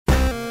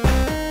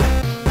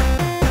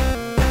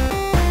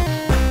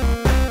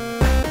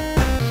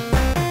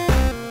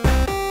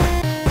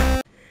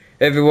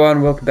Hey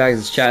everyone, welcome back to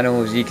this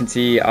channel. As you can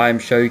see, I'm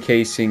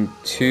showcasing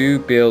two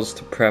builds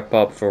to prep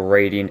up for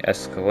Radiant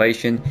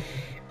Escalation.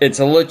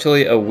 It's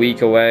literally a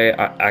week away.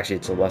 Actually,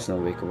 it's less than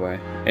a week away.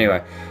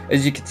 Anyway,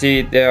 as you can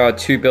see, there are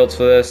two builds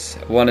for this.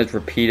 One is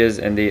repeaters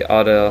and the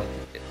other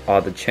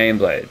are the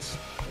Chainblades.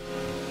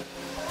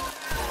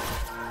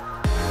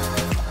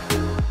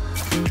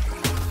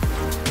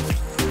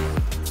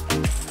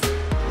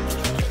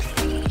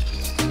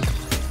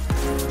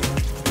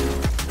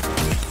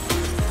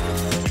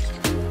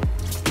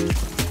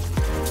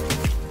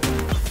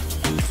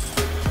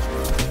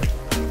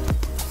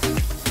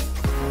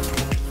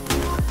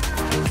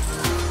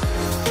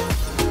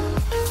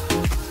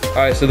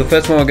 Alright, so the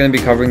first one we're going to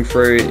be covering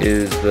through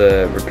is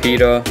the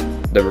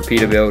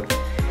repeater build.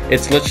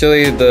 It's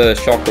literally the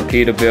shock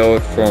repeater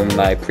build from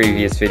my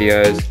previous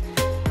videos,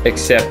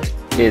 except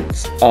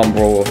it's an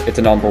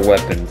umbral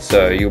weapon,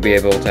 so you'll be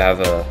able to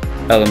have a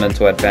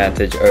elemental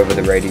advantage over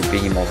the Radiant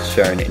Behemoth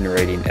shown in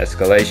Radiant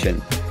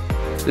Escalation.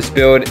 This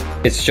build,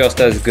 it's just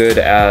as good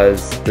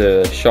as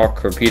the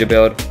shock repeater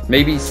build.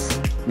 Maybe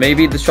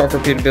the shock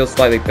repeater build is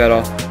slightly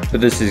better,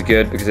 but this is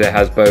good because it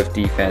has both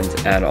defense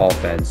and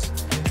offense.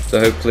 So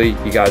hopefully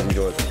you guys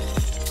enjoyed it.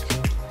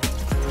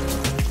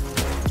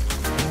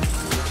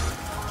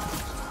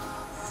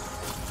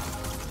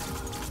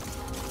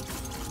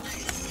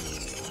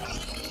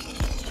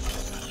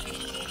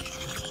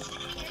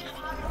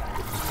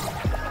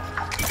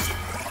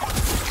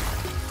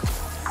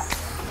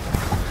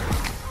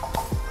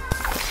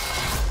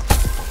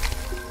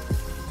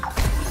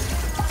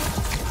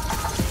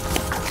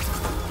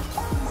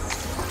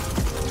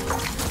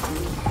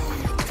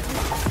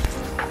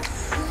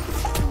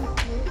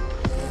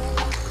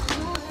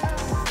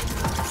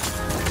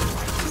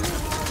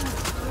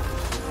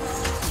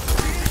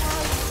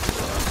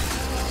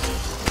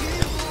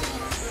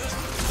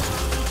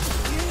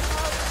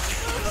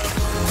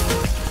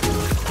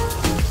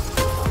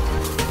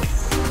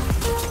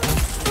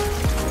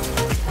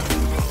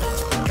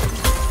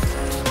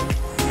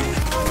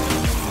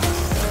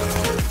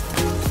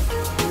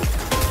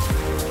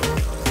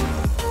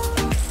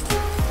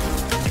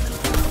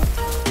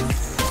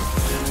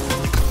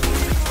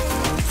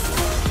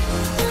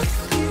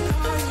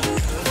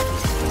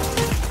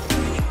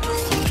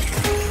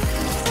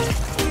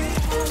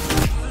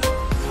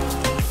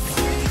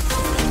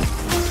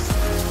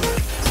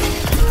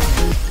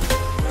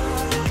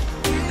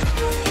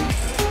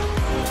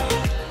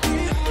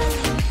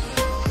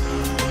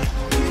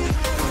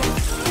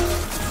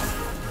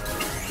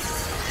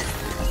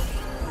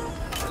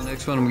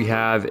 Next one we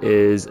have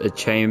is a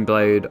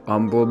Chainblade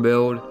Umbral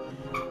build.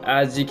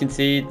 As you can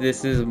see,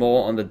 this is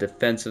more on the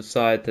defensive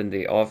side than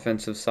the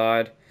offensive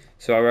side,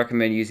 so I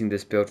recommend using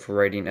this build for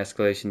Radiant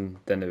Escalation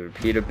than the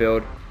repeater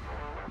build.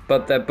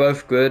 But they're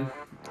both good,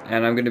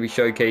 and I'm going to be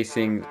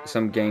showcasing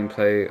some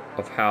gameplay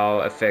of how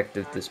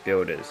effective this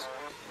build is.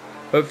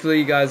 Hopefully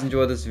you guys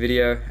enjoy this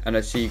video, and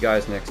I'll see you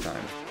guys next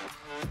time.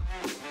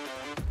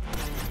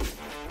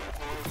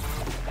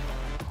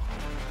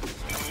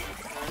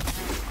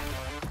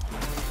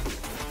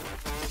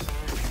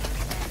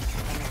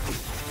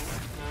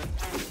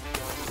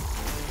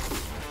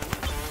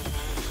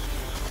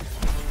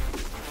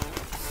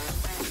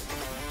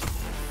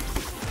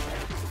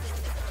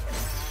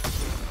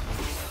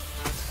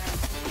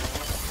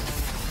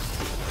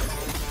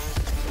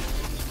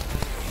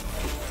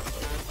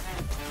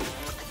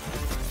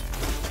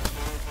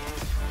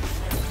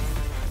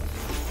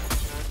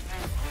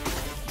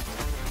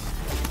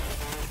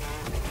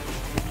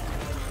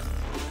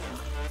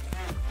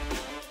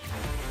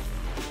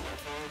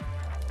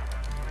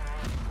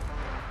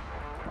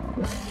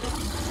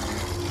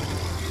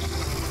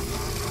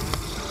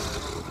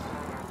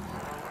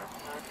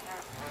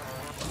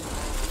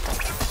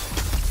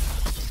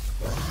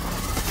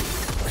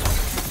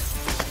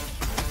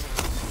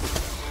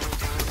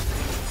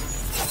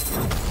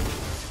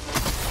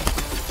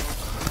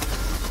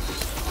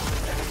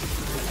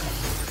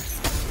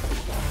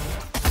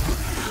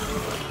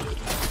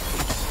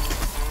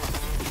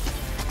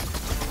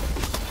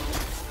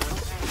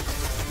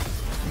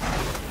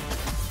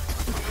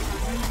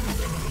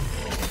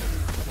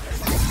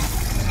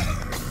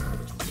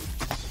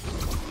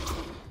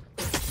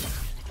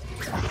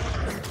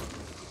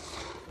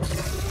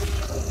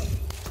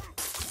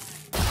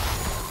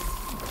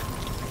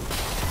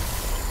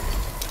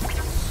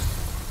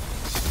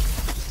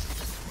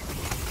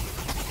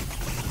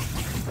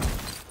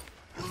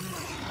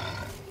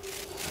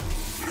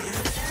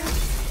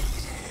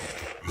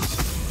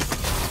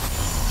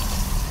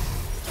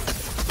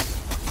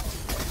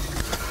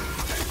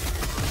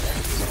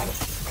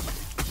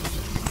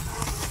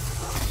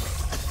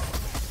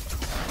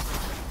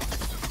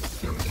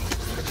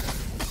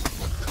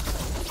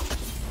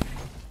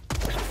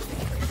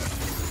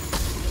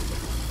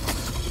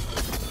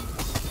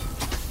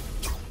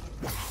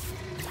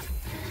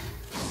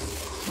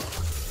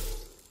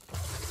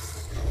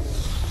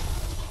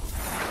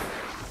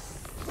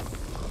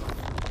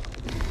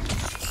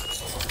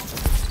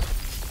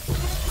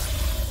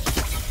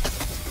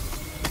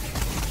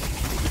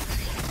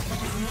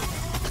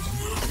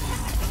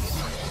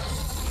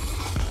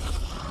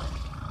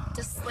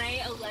 To slay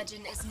a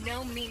legend is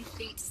no mean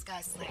feat,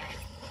 Skyslayer.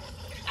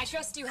 I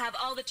trust you have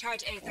all the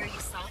charge aether you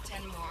sought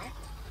and more.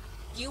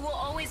 You will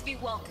always be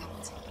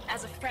welcomed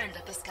as a friend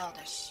of the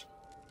Skaldish.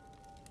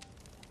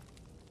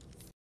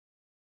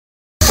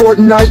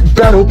 Fortnite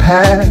Battle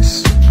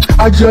Pass.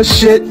 I just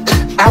shit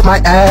out my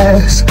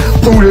ass,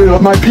 booted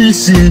up my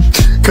PC,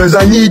 cause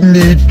I need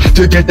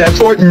to get that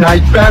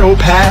Fortnite Battle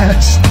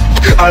Pass.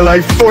 I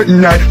like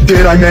Fortnite,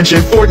 did I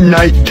mention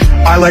Fortnite?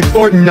 I like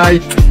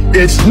Fortnite.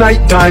 It's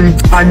nighttime,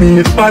 I mean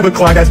it's 5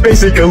 o'clock, that's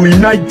basically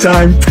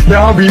nighttime.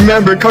 Now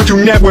remember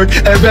Cartoon Network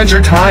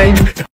Adventure Time.